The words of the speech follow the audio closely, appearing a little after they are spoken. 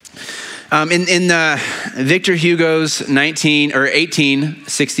In Victor Hugo's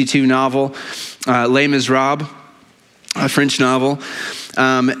 1862 novel, Les Miserables, a French novel,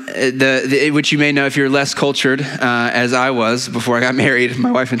 which you may know if you're less cultured, as I was before I got married.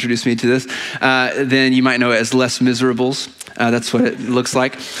 My wife introduced me to this. Then you might know it as Les Miserables. That's what it looks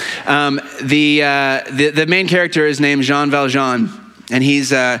like. The main character is named Jean Valjean, and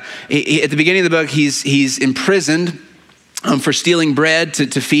he's at the beginning of the book he's imprisoned for stealing bread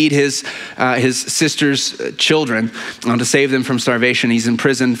to feed his sister's children, to save them from starvation. He's in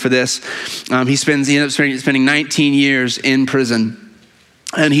prison for this. He ends up spending 19 years in prison.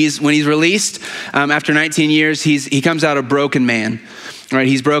 And when he's released, after 19 years, he comes out a broken man. Right?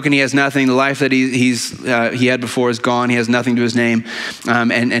 He's broken. He has nothing. The life that he had before is gone. He has nothing to his name,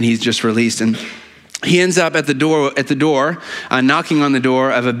 and he's just released. And he ends up at the door, knocking on the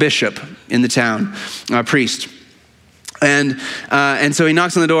door of a bishop in the town, a priest. And so he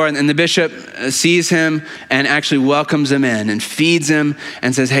knocks on the door, and the bishop sees him and actually welcomes him in and feeds him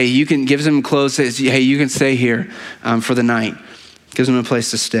and says, "Hey, gives him clothes. Says, hey, you can stay here for the night." Gives him a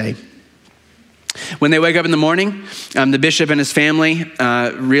place to stay. When they wake up in the morning, the bishop and his family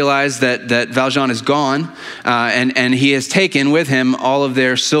realize that Valjean is gone, and he has taken with him all of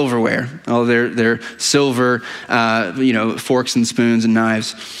their silverware, all of their silver, forks and spoons and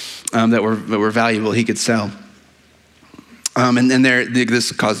knives that were valuable he could sell.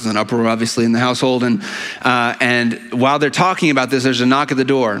 This causes an uproar, obviously, in the household. And while they're talking about this, there's a knock at the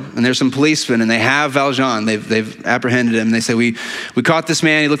door, and there's some policemen, and they have Valjean. They've apprehended him. They say, we caught this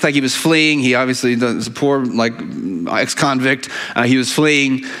man. He looked like he was fleeing. He obviously was a poor, ex-convict. He was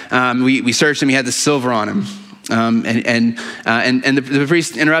fleeing. We searched him. He had the silver on him. And the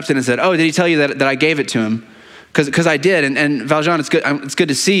priest interrupted and said, "Oh, did he tell you that I gave it to him?" Because I did, and Valjean, it's good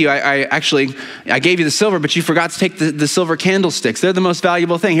to see you. I gave you the silver, but you forgot to take the silver candlesticks. They're the most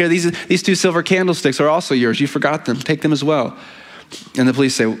valuable thing. Here, these two silver candlesticks are also yours. You forgot them. Take them as well. And the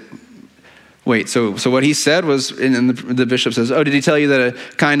police say, "Wait, so what he said was," and the bishop says, "Oh, did he tell you that a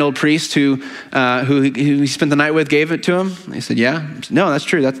kind old priest who he spent the night with gave it to him?" And they said, "Yeah." "No, that's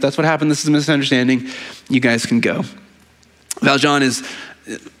true. That's what happened. This is a misunderstanding. You guys can go." Valjean is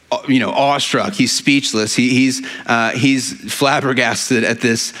awestruck. He's speechless. He's flabbergasted at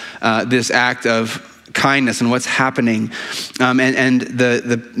this act of kindness and what's happening. And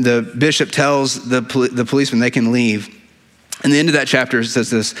the bishop tells the policeman they can leave. And the end of that chapter says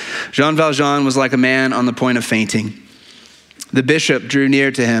this: Jean Valjean was like a man on the point of fainting. The bishop drew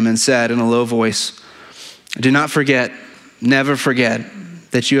near to him and said in a low voice, "Do not forget, never forget,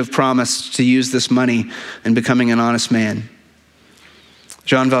 that you have promised to use this money in becoming an honest man."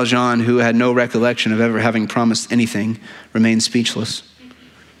 Jean Valjean, who had no recollection of ever having promised anything, remained speechless.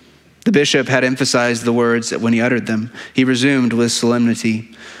 The bishop had emphasized the words when he uttered them. He resumed with solemnity,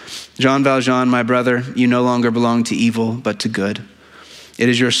 "Jean Valjean, my brother, you no longer belong to evil, but to good. It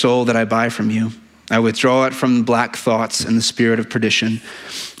is your soul that I buy from you. I withdraw it from black thoughts and the spirit of perdition,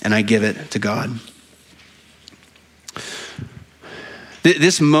 and I give it to God."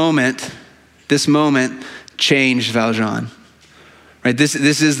 This moment changed Valjean. Right, this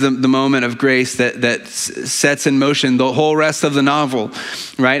is the moment of grace that sets in motion the whole rest of the novel,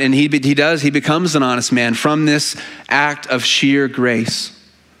 right? And he becomes an honest man from this act of sheer grace.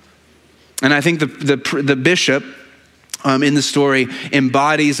 And I think the bishop in the story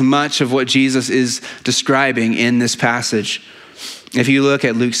embodies much of what Jesus is describing in this passage. If you look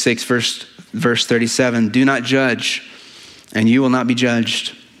at Luke 6, verse 37, "Do not judge, and you will not be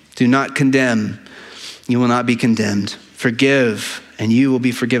judged. Do not condemn, you will not be condemned. Forgive, and you will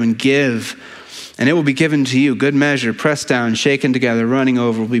be forgiven. Give, and it will be given to you. Good measure, pressed down, shaken together, running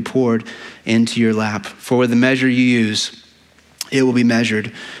over, will be poured into your lap. For with the measure you use, it will be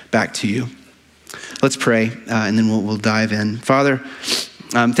measured back to you." Let's pray, and then we'll dive in. Father,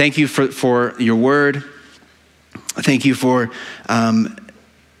 thank you for your word. Thank you for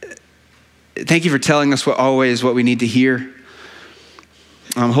telling us always what we need to hear.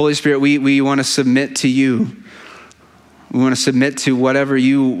 Holy Spirit, we want to submit to you. We want to submit to whatever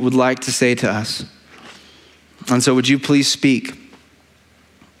you would like to say to us. And so would you please speak?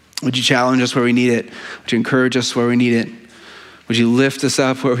 Would you challenge us where we need it? Would you encourage us where we need it? Would you lift us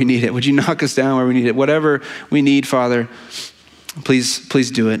up where we need it? Would you knock us down where we need it? Whatever we need, Father,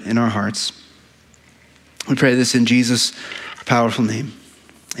 please do it in our hearts. We pray this in Jesus' powerful name.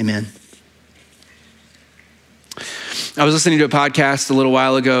 Amen. I was listening to a podcast a little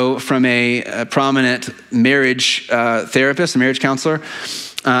while ago from a prominent marriage therapist, a marriage counselor,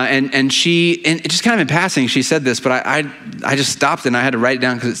 and just kind of in passing, she said this, but I just stopped and I had to write it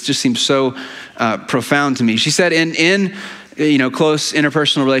down because it just seems so profound to me. She said, close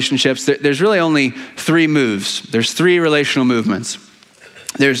interpersonal relationships, there's really only three moves. There's three relational movements.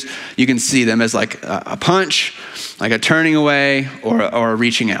 You can see them as like a punch, like a turning away, or a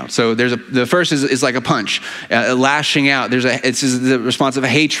reaching out. So the first is like a punch, lashing out. It's the response of a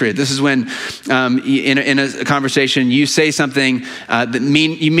hatred. This is when in a conversation you say something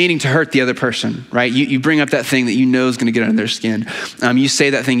you meaning to hurt the other person, right? You bring up that thing that you know is going to get under their skin. You say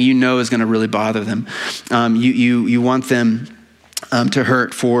that thing you know is going to really bother them. You want them to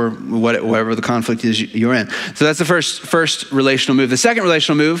hurt for whatever the conflict is you're in. So that's the first relational move. The second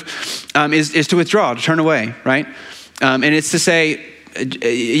relational move is to withdraw, to turn away, right? And it's to say,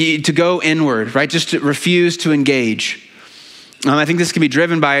 to go inward, right? Just to refuse to engage. I think this can be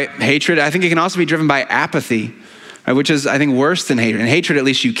driven by hatred. I think it can also be driven by apathy, right? Which is, I think, worse than hatred. In hatred, at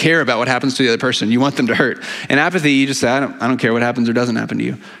least you care about what happens to the other person. You want them to hurt. In apathy, you just say, I don't care what happens or doesn't happen to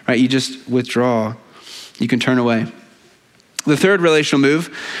you, right? You just withdraw. You can turn away. The third relational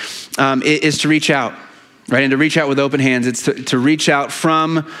move is to reach out, right? And to reach out with open hands. It's to reach out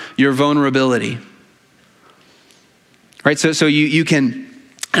from your vulnerability, right? So you can,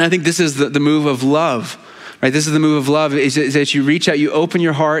 and I think this is the move of love, right? This is the move of love is that you reach out, you open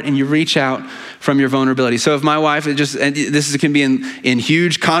your heart and you reach out from your vulnerability. So if my wife, and this can be in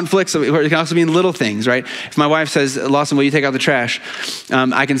huge conflicts, or it can also be in little things, right? If my wife says, Lawson, will you take out the trash?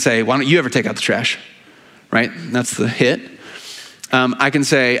 I can say, why don't you ever take out the trash, right? That's the hit. I can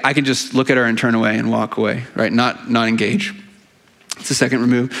just look at her and turn away and walk away, right? Not engage. It's the second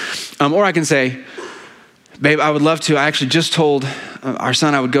remove. Or I can say, babe, I would love to. I actually just told our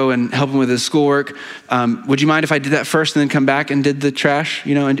son I would go and help him with his schoolwork. Would you mind if I did that first and then come back and did the trash?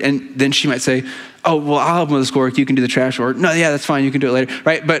 And then she might say, oh, well, I'll help him with the schoolwork. You can do the trash. Or no, yeah, that's fine. You can do it later,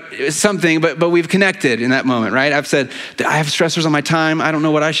 right? But it's something, but we've connected in that moment, right? I've said that I have stressors on my time. I don't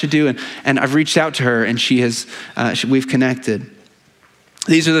know what I should do. And I've reached out to her and we've connected.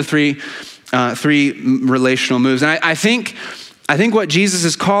 These are the three relational moves. And I think what Jesus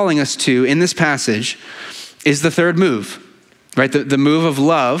is calling us to in this passage is the third move, right? The move of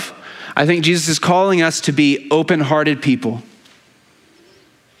love. I think Jesus is calling us to be open-hearted people.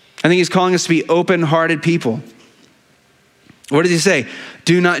 I think he's calling us to be open-hearted people. What does he say?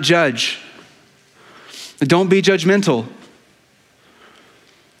 Do not judge. Don't be judgmental.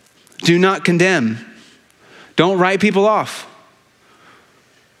 Do not condemn. Don't write people off.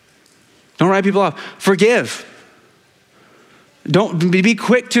 Don't write people off. Forgive. Don't be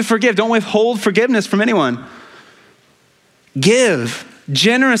quick to forgive. Don't withhold forgiveness from anyone. Give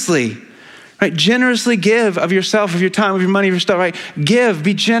generously, right? Generously give of yourself, of your time, of your money, of your stuff, right? Give,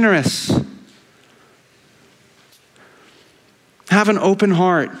 be generous. Have an open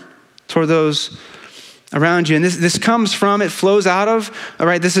heart toward those around you. And this comes from, it flows out of, all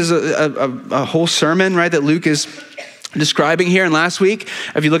right, this is a whole sermon, right, that Luke is describing here. And last week,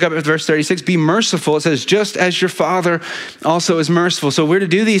 if you look up at verse 36, be merciful. It says, just as your Father also is merciful. So we're to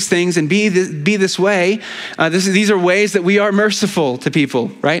do these things and be this way. These are ways that we are merciful to people,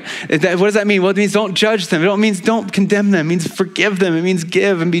 right? What does that mean? Well, it means don't judge them. It means don't condemn them. It means forgive them. It means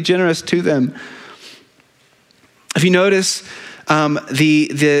give and be generous to them. If you notice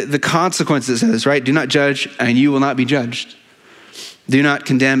the consequences of this, right? Do not judge and you will not be judged. Do not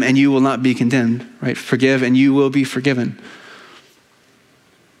condemn and you will not be condemned, right? Forgive and you will be forgiven.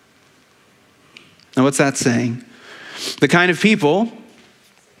 Now, what's that saying? The kind of people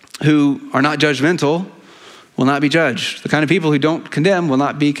who are not judgmental will not be judged. The kind of people who don't condemn will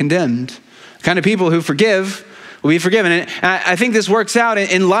not be condemned. The kind of people who forgive will be forgiven. And I think this works out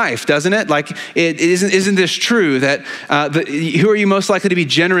in life, doesn't it? Like, isn't this true that who are you most likely to be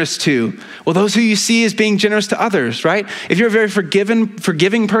generous to? Well, those who you see as being generous to others, right? If you're a very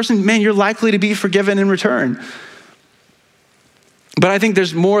forgiving person, man, you're likely to be forgiven in return. But I think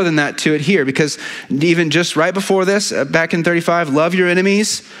there's more than that to it here, because even just right before this, back in 35, love your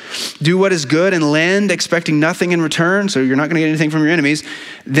enemies, do what is good and lend, expecting nothing in return. So you're not going to get anything from your enemies.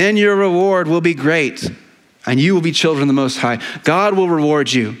 Then your reward will be great. And you will be children of the Most High. God will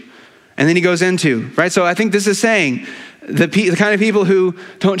reward you. And then he goes into, right? So I think this is saying the kind of people who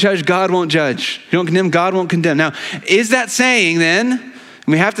don't judge, God won't judge. You don't condemn, God won't condemn. Now, is that saying then, and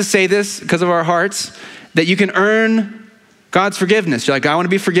we have to say this because of our hearts, that you can earn God's forgiveness? You're like, I want to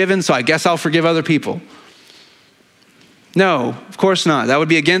be forgiven, so I guess I'll forgive other people. No, of course not. That would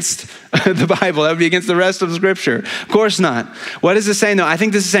be against the Bible. That would be against the rest of the scripture. Of course not. What is this saying though? I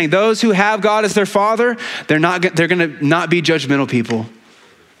think this is saying those who have God as their Father, they're going to not be judgmental people.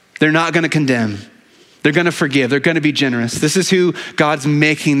 They're not going to condemn. They're going to forgive. They're going to be generous. This is who God's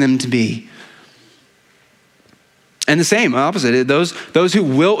making them to be. And the same, opposite, those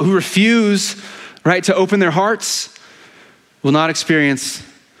who refuse, right, to open their hearts, will not experience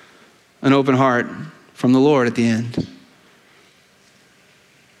an open heart from the Lord at the end.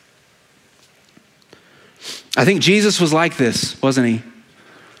 I think Jesus was like this, wasn't he?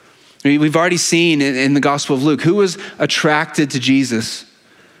 We've already seen in the Gospel of Luke who was attracted to Jesus,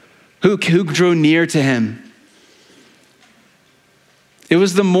 who drew near to him. It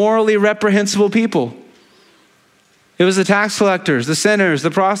was the morally reprehensible people. It was the tax collectors, the sinners,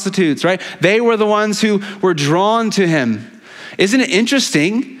 the prostitutes, right? They were the ones who were drawn to him. Isn't it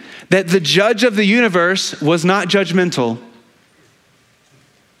interesting that the judge of the universe was not judgmental?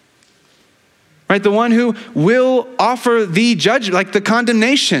 Right? The one who will offer the judge, like the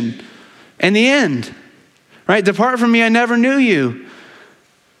condemnation and the end. Right? Depart from me, I never knew you.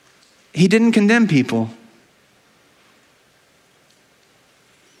 He didn't condemn people.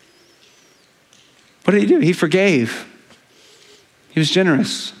 What did he do? He forgave. He was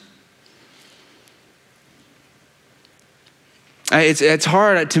generous. It's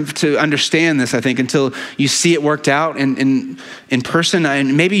hard to understand this, I think, until you see it worked out in person.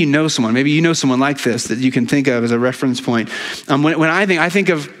 And maybe you know someone like this that you can think of as a reference point. When I think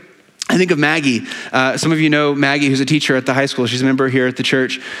of Maggie. Some of you know Maggie, who's a teacher at the high school. She's a member here at the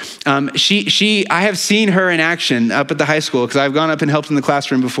church. I have seen her in action up at the high school because I've gone up and helped in the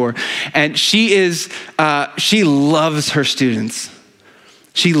classroom before. And she loves her students.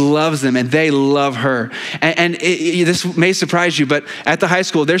 She loves them and they love her. And this may surprise you, but at the high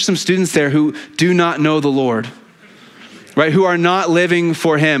school, there's some students there who do not know the Lord, right? Who are not living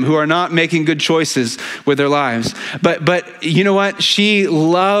for him, who are not making good choices with their lives. But you know what? She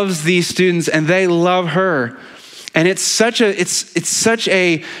loves these students and they love her. And it's such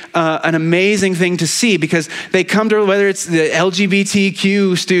an amazing thing to see because they come to her, whether it's the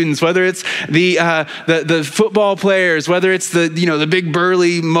LGBTQ students, whether it's the football players, whether it's the big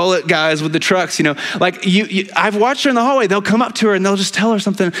burly mullet guys with the trucks, I've watched her in the hallway. They'll come up to her and they'll just tell her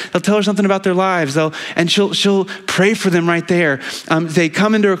something. They'll tell her something about their lives. And she'll pray for them right there. They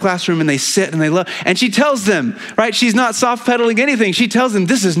come into her classroom and they sit and they love, and she tells them, right? She's not soft pedaling anything. She tells them,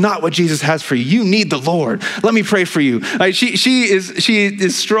 this is not what Jesus has for you. You need the Lord. Let me pray for you. Like she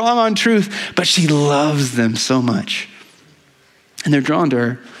is strong on truth, but she loves them so much. And they're drawn to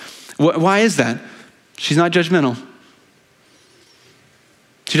her. Why is that? She's not judgmental.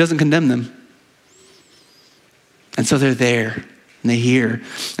 She doesn't condemn them. And so they're there and they hear.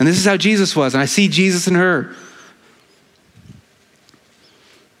 And this is how Jesus was. And I see Jesus in her.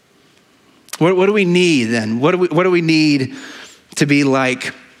 What do we need then? What do we need to be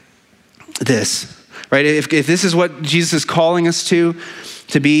like this? Right? If this is what Jesus is calling us to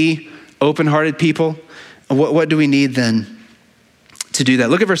be open-hearted people, what do we need then to do that?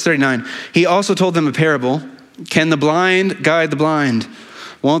 Look at verse 39. He also told them a parable. Can the blind guide the blind?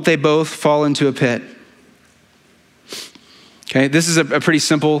 Won't they both fall into a pit? Okay, this is a pretty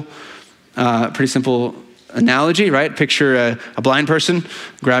simple analogy, right? Picture a blind person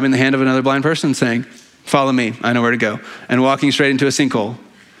grabbing the hand of another blind person and saying, follow me, I know where to go, and walking straight into a sinkhole.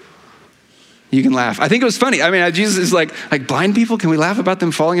 You can laugh. I think it was funny. I mean, Jesus is like blind people, can we laugh about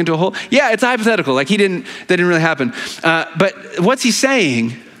them falling into a hole? Yeah, it's hypothetical. That didn't really happen. But what's he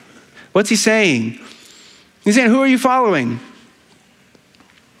saying? He's saying, who are you following?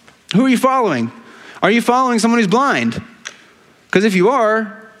 Who are you following? Are you following someone who's blind? Because if you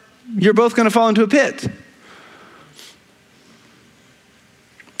are, you're both going to fall into a pit.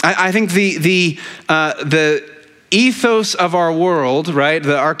 I think the ethos of our world, right?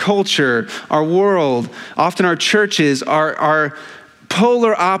 Our culture, our world, often our churches are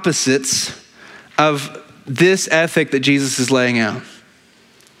polar opposites of this ethic that Jesus is laying out.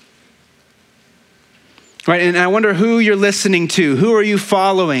 Right? And I wonder who you're listening to. Who are you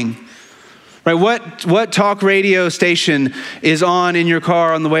following? Right? What talk radio station is on in your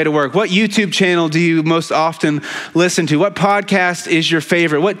car on the way to work? What YouTube channel do you most often listen to? What podcast is your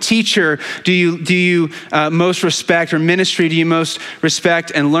favorite? What teacher do you most respect, or ministry do you most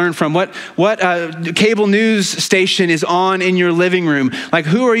respect and learn from? What cable news station is on in your living room? Like,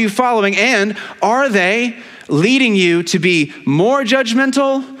 who are you following? And are they leading you to be more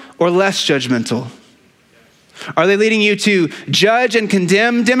judgmental or less judgmental? Are they leading you to judge and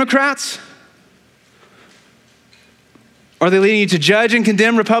condemn Democrats? Are they leading you to judge and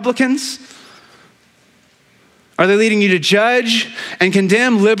condemn Republicans? Are they leading you to judge and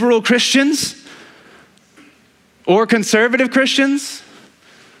condemn liberal Christians or conservative Christians?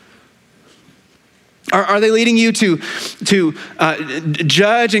 Are they leading you to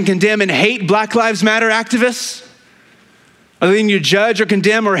judge and condemn and hate Black Lives Matter activists? Are they leading you to judge or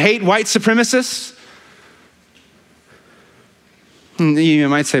condemn or hate white supremacists? And you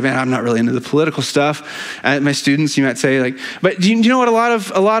might say, man, I'm not really into the political stuff. My students, you might say, but do you know what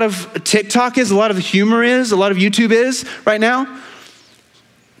a lot of TikTok is, a lot of humor is, a lot of YouTube is right now?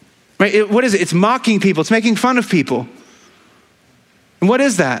 Right? What is it? It's mocking people. It's making fun of people. And what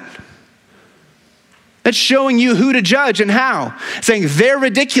is that? That's showing you who to judge and how. Saying they're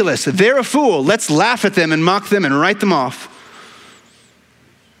ridiculous, they're a fool. Let's laugh at them and mock them and write them off.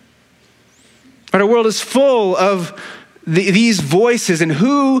 But our world is full of these voices, and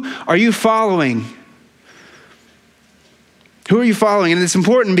who are you following? Who are you following? And it's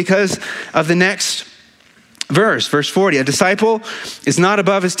important because of the next verse 40. A disciple is not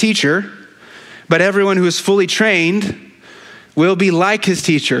above his teacher, but everyone who is fully trained will be like his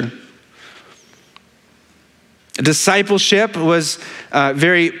teacher. Discipleship was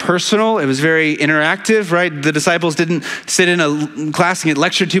very personal. It was very interactive, right? The disciples didn't sit in a class and get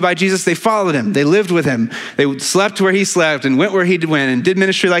lectured to by Jesus. They followed him. They lived with him. They slept where he slept and went where he went and did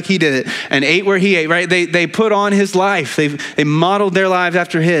ministry like he did it and ate where he ate, right? They put on his life. They modeled their lives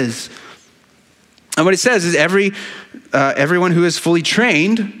after his. And what it says is everyone who is fully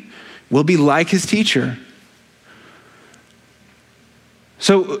trained will be like his teacher.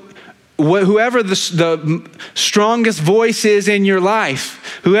 So whoever the strongest voice is in your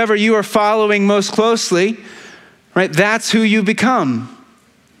life, whoever you are following most closely, right? That's who you become.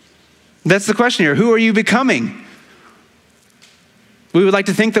 That's the question here. Who are you becoming? We would like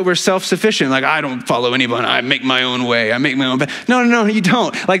to think that we're self-sufficient. Like, I don't follow anyone. I make my own way. I make my own path. No, you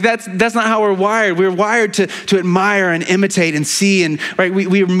don't. Like, that's not how we're wired. We're wired to admire and imitate and see. And right,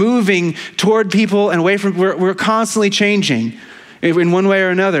 we're moving toward people and away from, we're constantly changing in one way or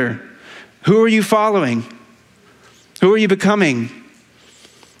another. Who are you following? Who are you becoming?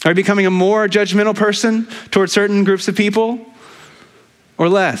 Are you becoming a more judgmental person towards certain groups of people or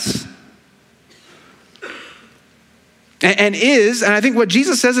less? And I think what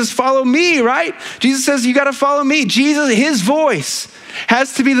Jesus says is follow me, right? Jesus says you got to follow me. Jesus, his voice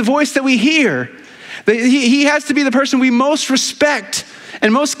has to be the voice that we hear. He has to be the person we most respect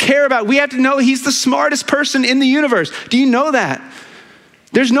and most care about. We have to know he's the smartest person in the universe. Do you know that?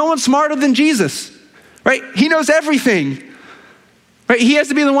 There's no one smarter than Jesus, right? He knows everything, right? He has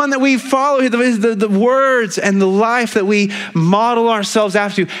to be the one that we follow. The words and the life that we model ourselves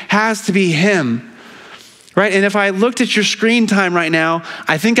after has to be him, right? And if I looked at your screen time right now,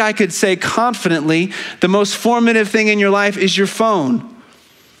 I think I could say confidently the most formative thing in your life is your phone,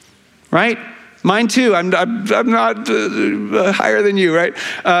 right? Mine too. I'm not higher than you, right?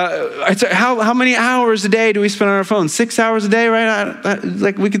 How many hours a day do we spend on our phone? 6 hours a day, right?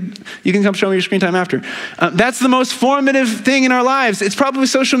 You can come show me your screen time after. That's the most formative thing in our lives. It's probably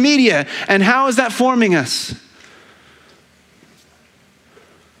social media. And how is that forming us?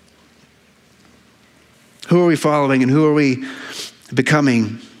 Who are we following and who are we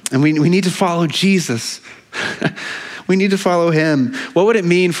becoming? And we need to follow Jesus. We need to follow him. What would it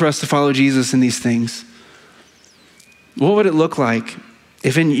mean for us to follow Jesus in these things? What would it look like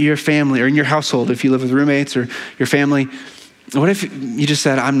if in your family or in your household, if you live with roommates or your family, what if you just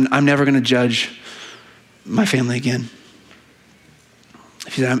said, I'm never going to judge my family again?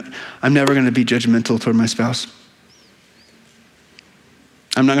 If you said, I'm never going to be judgmental toward my spouse.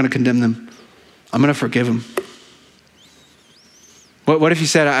 I'm not going to condemn them. I'm going to forgive them. What if you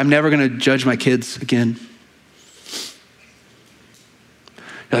said, I'm never going to judge my kids again?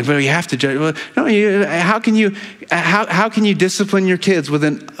 You're like, but you have to judge. Well, no, how can you discipline your kids with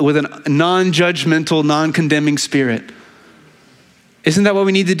a non-judgmental, non-condemning spirit? Isn't that what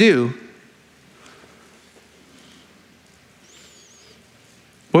we need to do?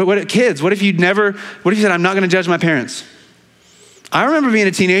 What if you said, I'm not going to judge my parents? I remember being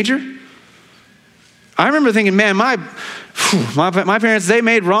a teenager. I remember thinking, man, my parents, they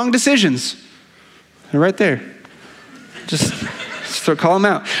made wrong decisions. They're right there. Just call them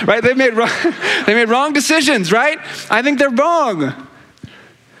out, right? They made wrong decisions, right? I think they're wrong.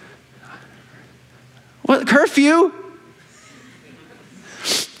 What, curfew?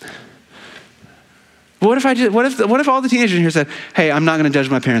 What if all the teenagers in here said, hey, I'm not going to judge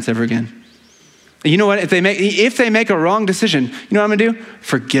my parents ever again? You know what? If they make a wrong decision, you know what I'm going to do?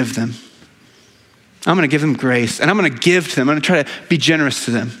 Forgive them. I'm going to give them grace, and I'm going to give to them. I'm going to try to be generous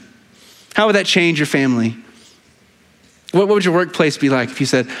to them. How would that change your family? What would your workplace be like if you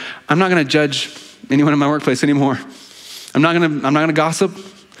said, I'm not going to judge anyone in my workplace anymore. I'm not going to gossip.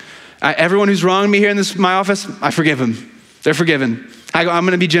 Everyone who's wronged me here in my office, I forgive them. They're forgiven. I'm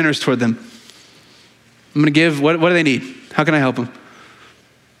going to be generous toward them. I'm going to give. What do they need? How can I help them?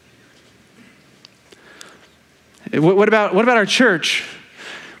 What about our church?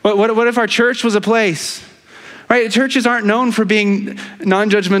 What if our church was a place, right? Churches aren't known for being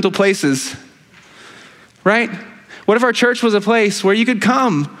non-judgmental places, right? What if our church was a place where you could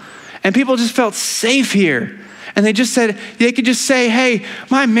come and people just felt safe here? And they could just say, hey,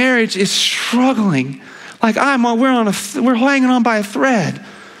 my marriage is struggling. Like we're hanging on by a thread.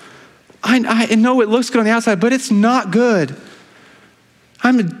 I know it looks good on the outside, but it's not good.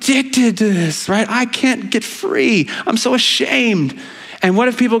 I'm addicted to this, right? I can't get free. I'm so ashamed. And what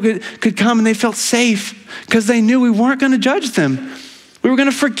if people could come and they felt safe because they knew we weren't going to judge them. We were going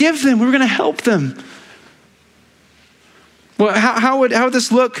to forgive them. We were going to help them. Well, how would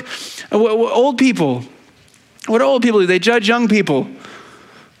this look? Old people. What do old people do? They judge young people.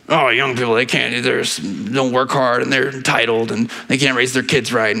 Oh, young people, they don't work hard and they're entitled and they can't raise their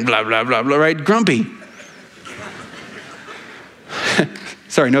kids right and blah, blah, blah, blah, right? Grumpy.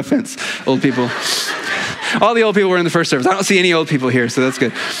 Sorry, no offense, old people. All the old people were in the first service. I don't see any old people here, so that's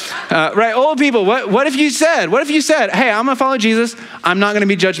good. Right, old people, what if you said, hey, I'm going to follow Jesus. I'm not going to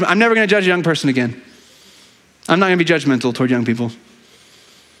be judgmental. I'm never going to judge a young person again. I'm not going to be judgmental toward young people.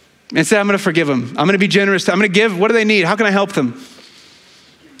 Instead, I'm going to forgive them. I'm going to be generous. I'm going to give. What do they need? How can I help them?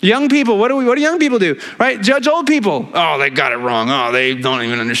 Young people, what do young people do? Right? Judge old people. Oh, they got it wrong. Oh, they don't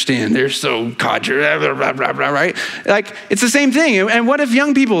even understand. They're so codger, blah, blah, blah, blah, right? Like, it's the same thing. And what if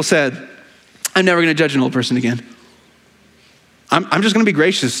young people said, I'm never going to judge an old person again. I'm just going to be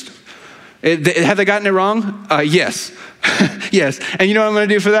gracious. Have they gotten it wrong? Yes. Yes. And you know what I'm going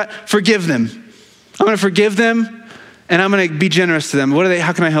to do for that? Forgive them. I'm going to forgive them. And I'm going to be generous to them.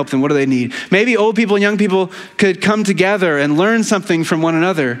 How can I help them? What do they need? Maybe old people and young people could come together and learn something from one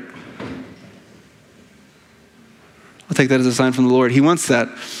another. I'll take that as a sign from the Lord. He wants that.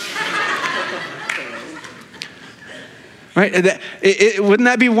 Right? Wouldn't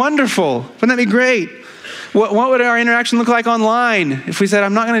that be wonderful? Wouldn't that be great? What would our interaction look like online if we said,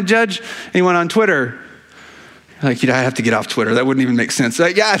 I'm not going to judge anyone on Twitter? Like, I have to get off Twitter. That wouldn't even make sense.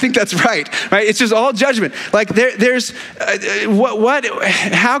 Like, yeah, I think that's right? It's just all judgment. Like,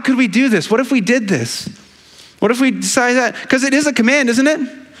 how could we do this? What if we did this? What if we decide that? Because it is a command, isn't it?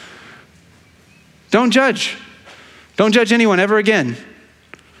 Don't judge. Don't judge anyone ever again.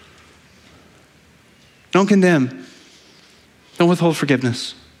 Don't condemn. Don't withhold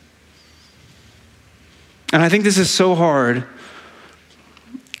forgiveness. And I think this is so hard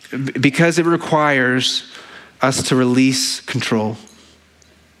because it requires us to release control.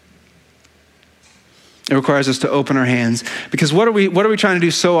 It requires us to open our hands. Because what are we trying to do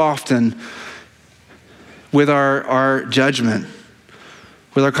so often with our judgment,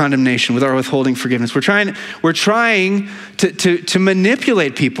 with our condemnation, with our withholding forgiveness? We're trying to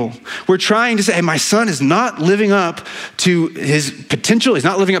manipulate people. We're trying to say, hey, my son is not living up to his potential. He's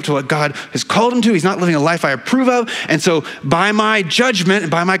not living up to what God has called him to. He's not living a life I approve of. And so by my judgment,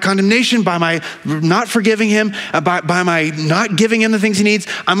 by my condemnation, by my not forgiving him, by my not giving him the things he needs,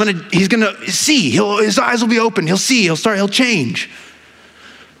 he's gonna see. His eyes will be open. He'll see. He'll change.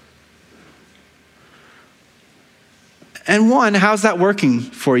 And how's that working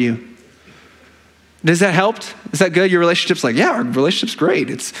for you? Does that help? Is that good? Your relationship's like, yeah, our relationship's great.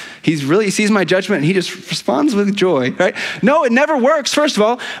 He sees my judgment and he just responds with joy, right? No, it never works, first of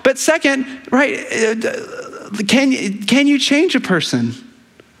all. But second, right, can you change a person?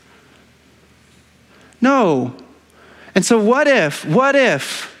 No. And so what if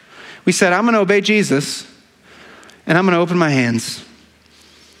we said, I'm going to obey Jesus and I'm going to open my hands.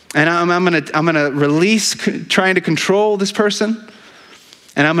 And I'm gonna release trying to control this person,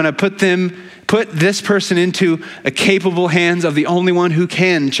 and I'm gonna put this person into a capable hands of the only one who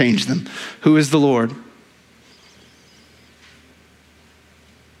can change them, who is the Lord.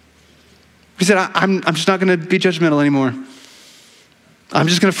 He said, I'm just not gonna be judgmental anymore. I'm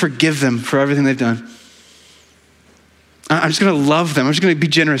just gonna forgive them for everything they've done. I'm just gonna love them. I'm just gonna be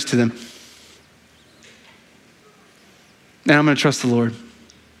generous to them. And I'm gonna trust the Lord.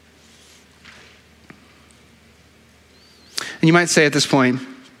 And you might say at this point,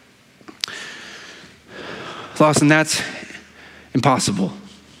 Lawson, that's impossible.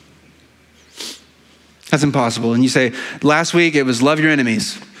 That's impossible. And you say, last week it was love your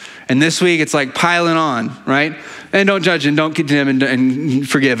enemies. And this week it's like piling on, right? And don't judge and don't condemn and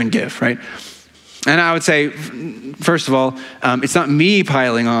forgive and give, right? And I would say, first of all, it's not me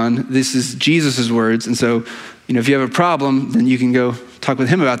piling on. This is Jesus' words. And so, if you have a problem, then you can go talk with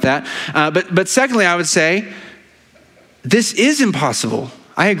him about that. But secondly, I would say, this is impossible.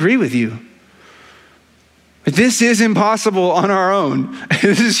 I agree with you. This is impossible on our own.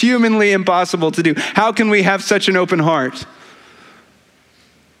 This is humanly impossible to do. How can we have such an open heart?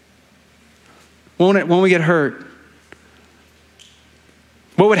 Won't we get hurt?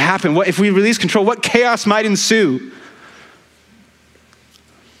 What would happen? What if we release control? What chaos might ensue?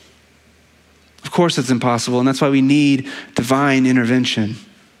 Of course it's impossible, and that's why we need divine intervention.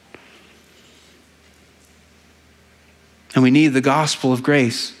 And we need the gospel of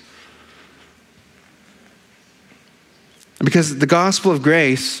grace. Because the gospel of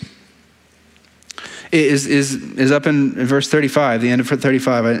grace is up in verse 35, the end of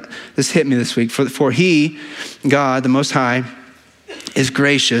 35. This hit me this week. For he, God, the Most High, is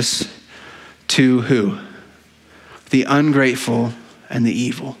gracious to who? The ungrateful and the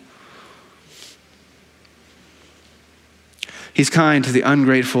evil. He's kind to the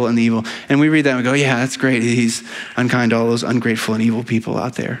ungrateful and the evil. And we read that and we go, yeah, that's great. He's unkind to all those ungrateful and evil people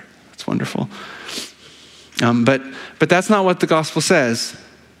out there. That's wonderful. But that's not what the gospel says.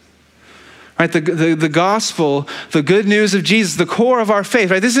 Right? The gospel, the good news of Jesus, the core of our faith,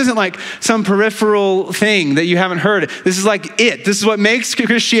 right? This isn't like some peripheral thing that you haven't heard. This is like it. This is what makes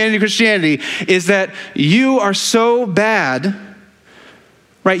Christianity, is that you are so bad,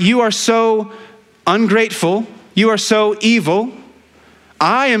 right? You are so ungrateful. You are so evil.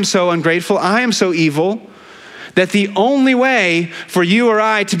 I am so ungrateful. I am so evil that the only way for you or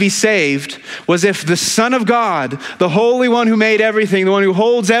I to be saved was if the Son of God, the Holy One who made everything, the one who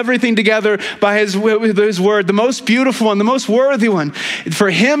holds everything together by his word, the most beautiful one, the most worthy one, for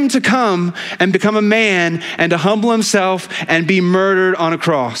him to come and become a man and to humble himself and be murdered on a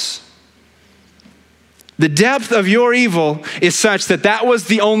cross. The depth of your evil is such that that was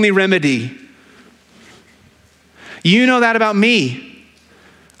the only remedy. You know that about me.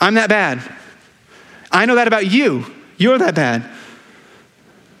 I'm that bad. I know that about you. You're that bad.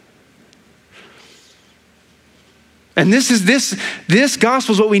 And this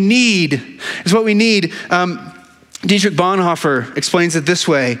gospel is what we need. Is what we need. Dietrich Bonhoeffer explains it this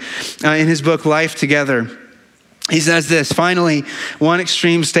way in his book, Life Together. He says this: finally, one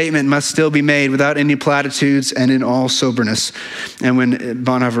extreme statement must still be made without any platitudes and in all soberness. And when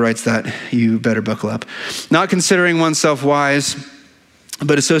Bonhoeffer writes that, you better buckle up. Not considering oneself wise,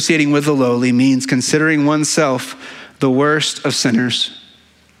 but associating with the lowly means considering oneself the worst of sinners.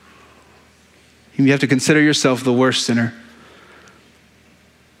 You have to consider yourself the worst sinner.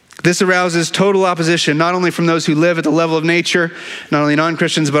 This arouses total opposition, not only from those who live at the level of nature, not only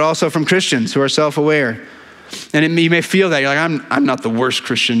non-Christians, but also from Christians who are self-aware. And you may feel that. You're like, I'm not the worst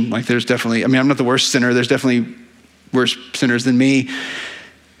Christian. Like I'm not the worst sinner. There's definitely worse sinners than me.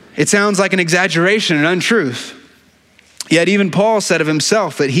 It sounds like an exaggeration and untruth. Yet even Paul said of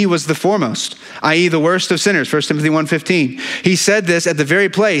himself that he was the foremost, i.e. the worst of sinners, 1 Timothy 1:15. He said this at the very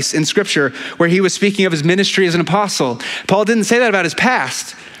place in Scripture where he was speaking of his ministry as an apostle. Paul didn't say that about his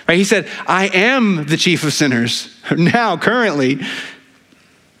past, right? He said, I am the chief of sinners, now, currently.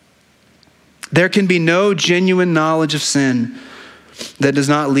 There can be no genuine knowledge of sin that does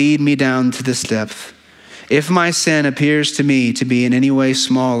not lead me down to this depth. If my sin appears to me to be in any way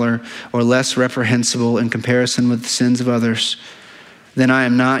smaller or less reprehensible in comparison with the sins of others, then I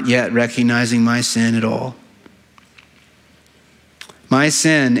am not yet recognizing my sin at all. My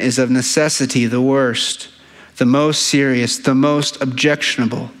sin is of necessity the worst, the most serious, the most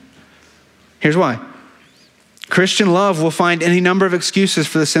objectionable. Here's why. Christian love will find any number of excuses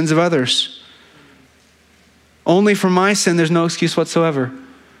for the sins of others. Only for my sin, there's no excuse whatsoever.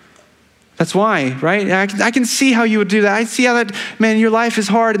 That's why, right? I can see how you would do that. I see how that, man, your life is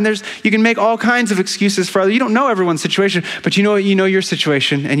hard and you can make all kinds of excuses for others. You don't know everyone's situation, but you know your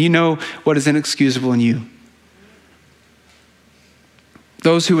situation and you know what is inexcusable in you.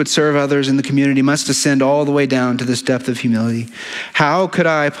 Those who would serve others in the community must descend all the way down to this depth of humility. How could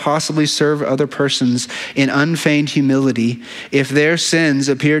I possibly serve other persons in unfeigned humility if their sins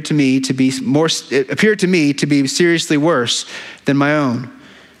appear to me to be seriously worse than my own?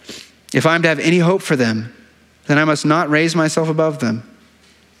 If I'm to have any hope for them, then I must not raise myself above them.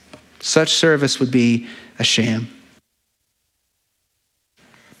 Such service would be a sham.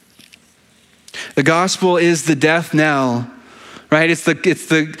 The gospel is the death knell, right? It's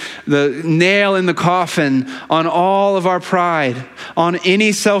the nail in the coffin on all of our pride, on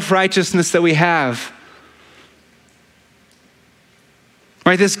any self-righteousness that we have.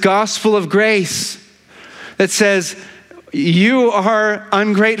 Right? This gospel of grace that says, you are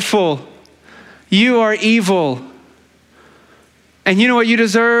ungrateful. You are evil. And you know what you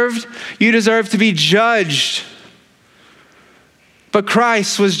deserved? You deserved to be judged. But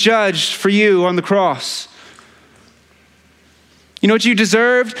Christ was judged for you on the cross. You know what you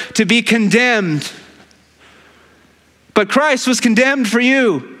deserved? To be condemned. But Christ was condemned for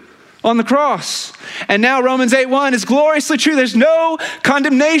you on the cross. And now Romans 8:1 is gloriously true. There's no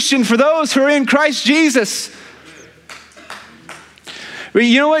condemnation for those who are in Christ Jesus.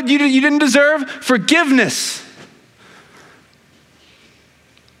 You know what you didn't deserve? Forgiveness.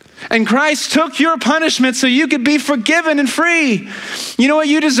 And Christ took your punishment so you could be forgiven and free. You know what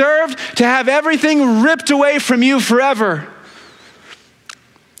you deserved? To have everything ripped away from you forever.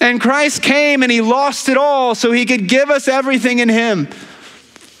 And Christ came and he lost it all so he could give us everything in him.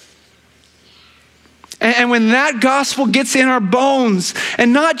 And when that gospel gets in our bones,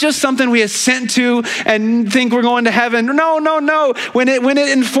 and not just something we assent to and think we're going to heaven. No. When it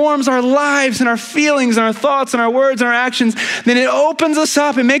informs our lives and our feelings and our thoughts and our words and our actions, then it opens us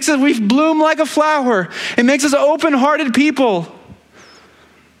up. It makes us, we bloom like a flower. It makes us open-hearted people.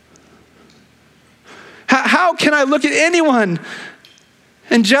 How can I look at anyone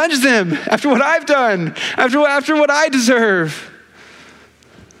and judge them after what I've done, after what I deserve?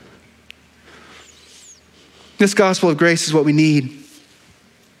 This gospel of grace is what we need.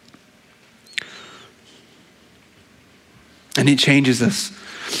 And it changes us.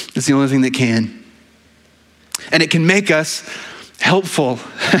 It's the only thing that can. And it can make us helpful.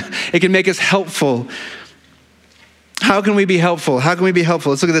 It can make us helpful. How can we be helpful? How can we be helpful?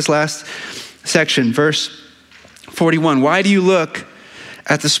 Let's look at this last section, verse 41. Why do you look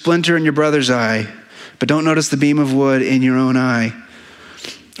at the splinter in your brother's eye, but don't notice the beam of wood in your own eye?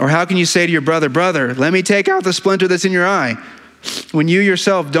 Or how can you say to your brother, brother, let me take out the splinter that's in your eye, when you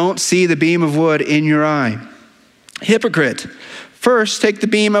yourself don't see the beam of wood in your eye? Hypocrite, first take the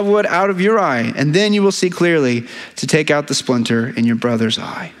beam of wood out of your eye, and then you will see clearly to take out the splinter in your brother's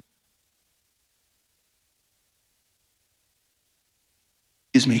eye.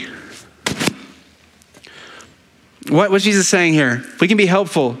 Excuse me. What's Jesus saying here? We can be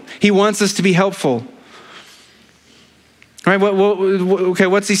helpful. He wants us to be helpful. Right? Okay,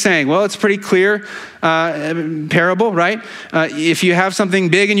 what's he saying? Well, it's pretty clear parable, right? If you have something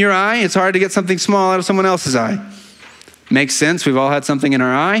big in your eye, it's hard to get something small out of someone else's eye. Makes sense. We've all had something in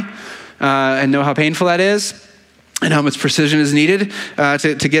our eye and know how painful that is and how much precision is needed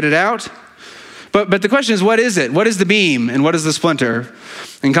to get it out. But the question is, what is it? What is the beam and what is the splinter?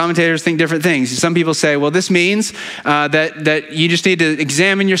 And commentators think different things. Some people say, well, this means that you just need to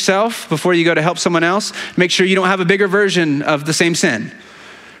examine yourself before you go to help someone else. Make sure you don't have a bigger version of the same sin,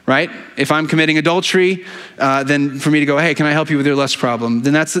 right? If I'm committing adultery, then for me to go, hey, can I help you with your lust problem?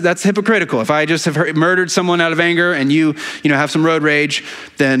 Then that's hypocritical. If I just have murdered someone out of anger and you have some road rage,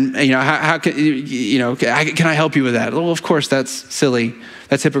 then how can can I help you with that? Well, of course, that's silly.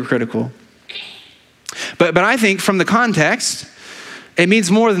 That's hypocritical. But I think from the context, it means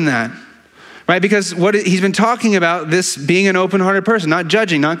more than that, right? Because what he's been talking about, this being an open-hearted person, not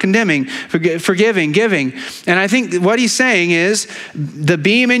judging, not condemning, forgiving, giving. And I think what he's saying is the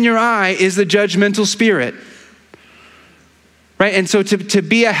beam in your eye is the judgmental spirit, right? And so to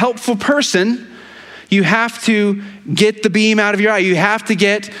be a helpful person, you have to get the beam out of your eye. You have to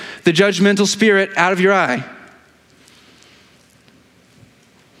get the judgmental spirit out of your eye.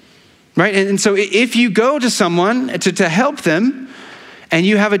 Right? And so if you go to someone to help them and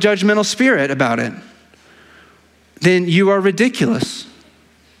you have a judgmental spirit about it, then you are ridiculous.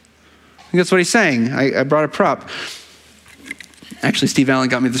 I think that's what he's saying. I brought a prop. Actually, Steve Allen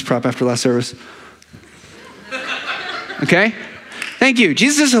got me this prop after last service. Okay? Thank you.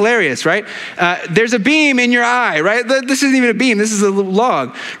 Jesus is hilarious, right? There's a beam in your eye, right? This isn't even a beam. This is a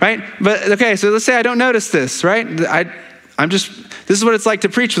log, right? But okay, so let's say I don't notice this, right? This is what it's like to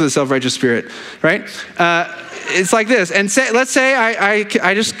preach with a self-righteous spirit, right? It's like this. And let's say I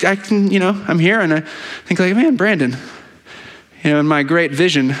can, I'm here and I think like, man, Brandon, in my great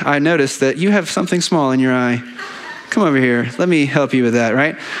vision, I noticed that you have something small in your eye. Come over here. Let me help you with that,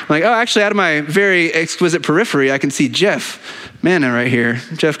 right? I'm like, oh, actually, out of my very exquisite periphery, I can see Jeff Manna right here.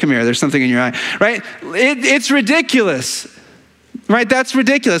 Jeff, come here. There's something in your eye, right? It's ridiculous, right? That's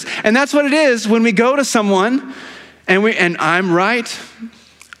ridiculous. And that's what it is when we go to someone and I'm right.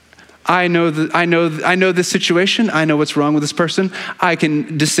 I know this situation. I know what's wrong with this person. I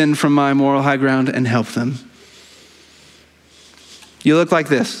can descend from my moral high ground and help them. You look like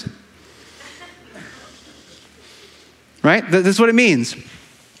this. Right? This is what it means.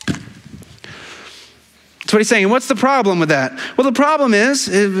 That's what he's saying. And what's the problem with that? Well, the problem is,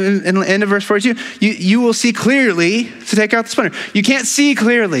 in the end of verse 42, you will see clearly to take out the splinter. You can't see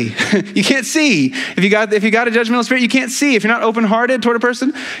clearly. You can't see. If you got a judgmental spirit, you can't see. If you're not open-hearted toward a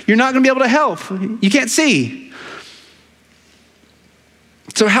person, you're not going to be able to help. You can't see.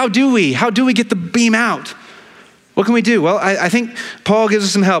 So how do we get the beam out? What can we do? Well, I think Paul gives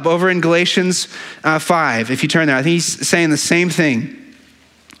us some help over in Galatians 5. If you turn there, I think he's saying the same thing.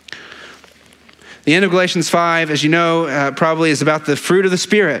 The end of Galatians 5, as you know, probably is about the fruit of the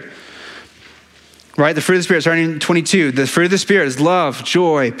Spirit. right? The fruit of the Spirit, starting in 22. The fruit of the Spirit is love,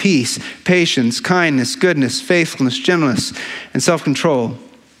 joy, peace, patience, kindness, goodness, faithfulness, gentleness, and self-control.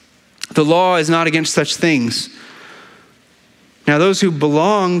 The law is not against such things. Now, those who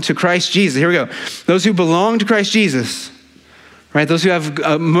belong to Christ Jesus, here we go. Those who belong to Christ Jesus, right? Those who have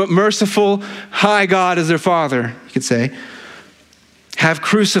a merciful, high God as their Father, you could say, have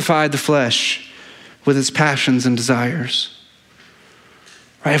crucified the flesh with its passions and desires.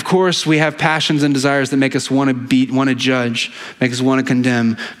 Right? Of course, we have passions and desires that make us want to beat, want to judge, make us want to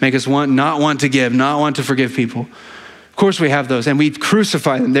condemn, make us not want to give, not want to forgive people. Of course, we have those, and we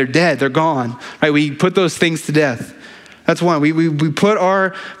crucify them. They're dead. They're gone. Right? We put those things to death. That's one. We put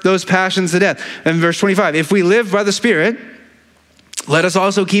those passions to death. And verse 25, if we live by the Spirit, let us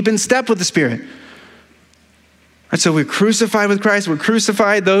also keep in step with the Spirit. Right, so we're crucified with Christ. We're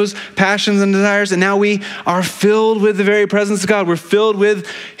crucified those passions and desires, and now we are filled with the very presence of God. We're filled with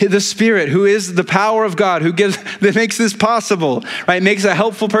the Spirit, who is the power of God, that makes this possible. Right, makes a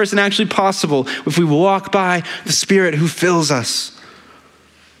helpful person actually possible if we walk by the Spirit who fills us.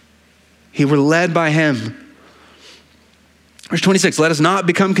 We're led by Him. Verse 26, let us not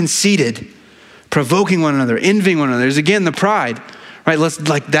become conceited, provoking one another, envying one another. There's again the pride. Right,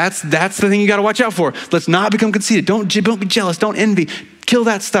 that's the thing you got to watch out for. Let's not become conceited. Don't be jealous. Don't envy. Kill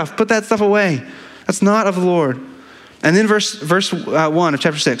that stuff. Put that stuff away. That's not of the Lord. And then verse 1 of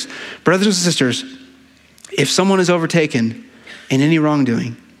chapter 6. Brothers and sisters, if someone is overtaken in any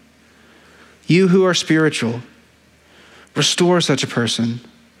wrongdoing, you who are spiritual, restore such a person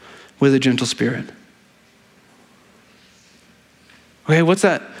with a gentle spirit. Okay, what's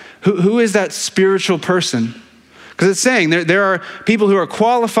that? Who is that spiritual person? Because it's saying there are people who are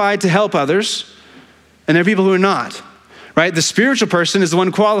qualified to help others, and there are people who are not, right? The spiritual person is the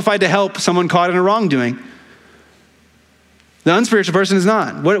one qualified to help someone caught in a wrongdoing. The unspiritual person is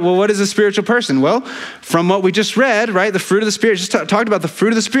not. What is a spiritual person? Well, from what we just read, right, the fruit of the Spirit, just talked about the fruit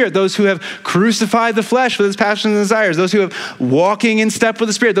of the Spirit, those who have crucified the flesh with its passions and desires, those who have walking in step with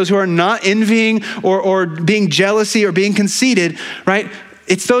the Spirit, those who are not envying or being jealousy or being conceited, right?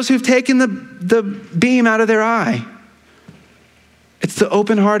 It's those who've taken the beam out of their eye. It's the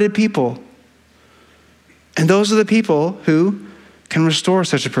open-hearted people. And those are the people who can restore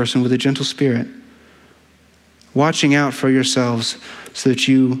such a person with a gentle spirit, watching out for yourselves so that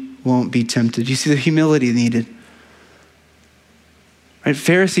you won't be tempted. You see the humility needed. Right?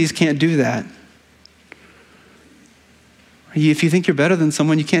 Pharisees can't do that. If you think you're better than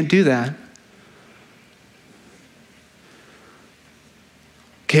someone, you can't do that.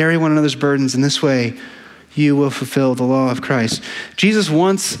 Carry one another's burdens. In this way, you will fulfill the law of Christ. Jesus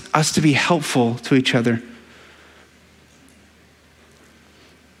wants us to be helpful to each other.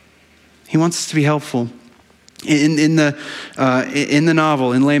 He wants us to be helpful. In the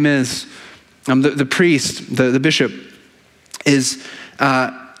novel, in Les Mis, the priest, the bishop, he's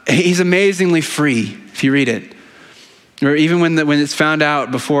amazingly free if you read it. Or even when it's found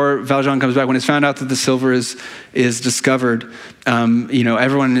out, before Valjean comes back, when it's found out that the silver is discovered,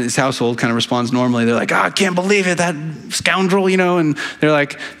 everyone in his household kind of responds normally. They're like, I can't believe it, that scoundrel, and they're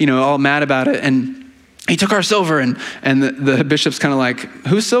like, all mad about it. And he took our silver, and the bishop's kind of like,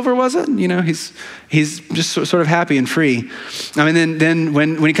 whose silver was it? He's just sort of happy and free. Then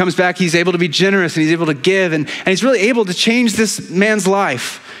when he comes back, he's able to be generous, and he's able to give, and he's really able to change this man's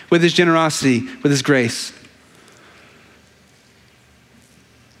life with his generosity, with his grace.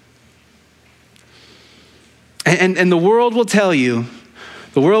 And the world will tell you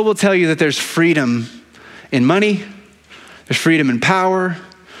that there's freedom in money, there's freedom in power,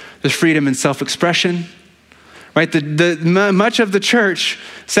 there's freedom in self-expression, right? Much of the church,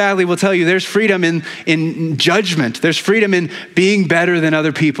 sadly, will tell you there's freedom in judgment. There's freedom in being better than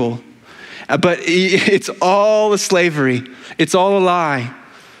other people. But it's all a slavery. It's all a lie.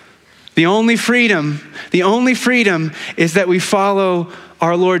 The only freedom is that we follow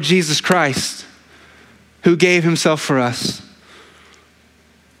our Lord Jesus Christ, who gave himself for us.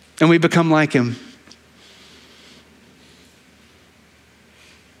 And we become like him.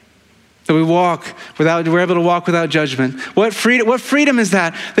 That we're able to walk without judgment. What freedom is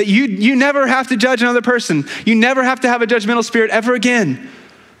that? That you never have to judge another person. You never have to have a judgmental spirit ever again.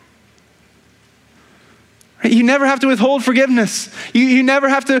 You never have to withhold forgiveness. You never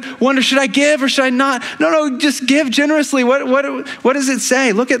have to wonder, should I give or should I not? No, just give generously. What does it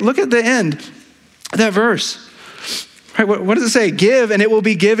say? Look at the end of that verse. Right, what does it say? Give and it will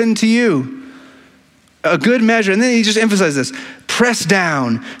be given to you. A good measure. And then he just emphasizes this. Pressed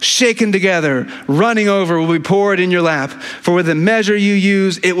down, shaken together, running over will be poured in your lap. For with the measure you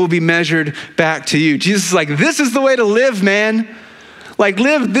use, it will be measured back to you. Jesus is like, this is the way to live, man. Like,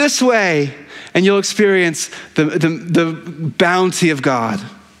 live this way. and you'll experience the bounty of God.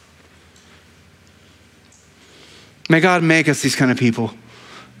 May God make us these kind of people.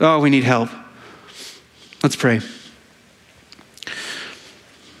 Oh, we need help. Let's pray.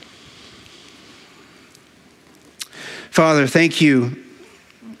 Father, thank you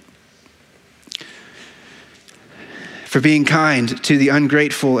for being kind to the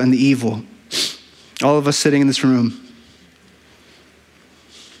ungrateful and the evil. All of us sitting in this room.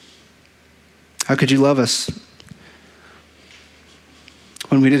 How could you love us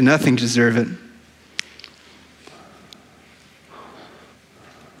when we did nothing to deserve it?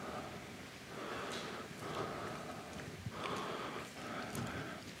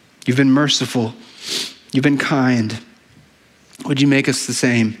 You've been merciful. You've been kind. Would you make us the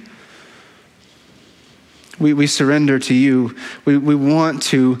same? We surrender to you. We want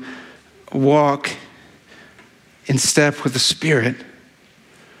to walk in step with the Spirit.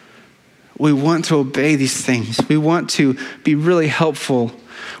 We want to obey these things. We want to be really helpful.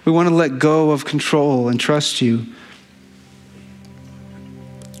 We want to let go of control and trust you.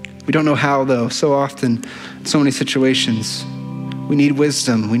 We don't know how, though. So often, in so many situations, we need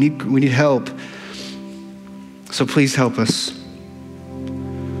wisdom. We need help. So please help us.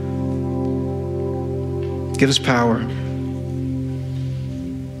 Give us power.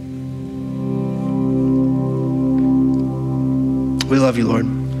 We love you, Lord.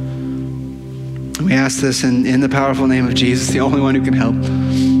 We ask this in the powerful name of Jesus, the only one who can help.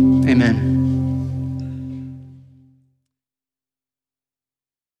 Amen.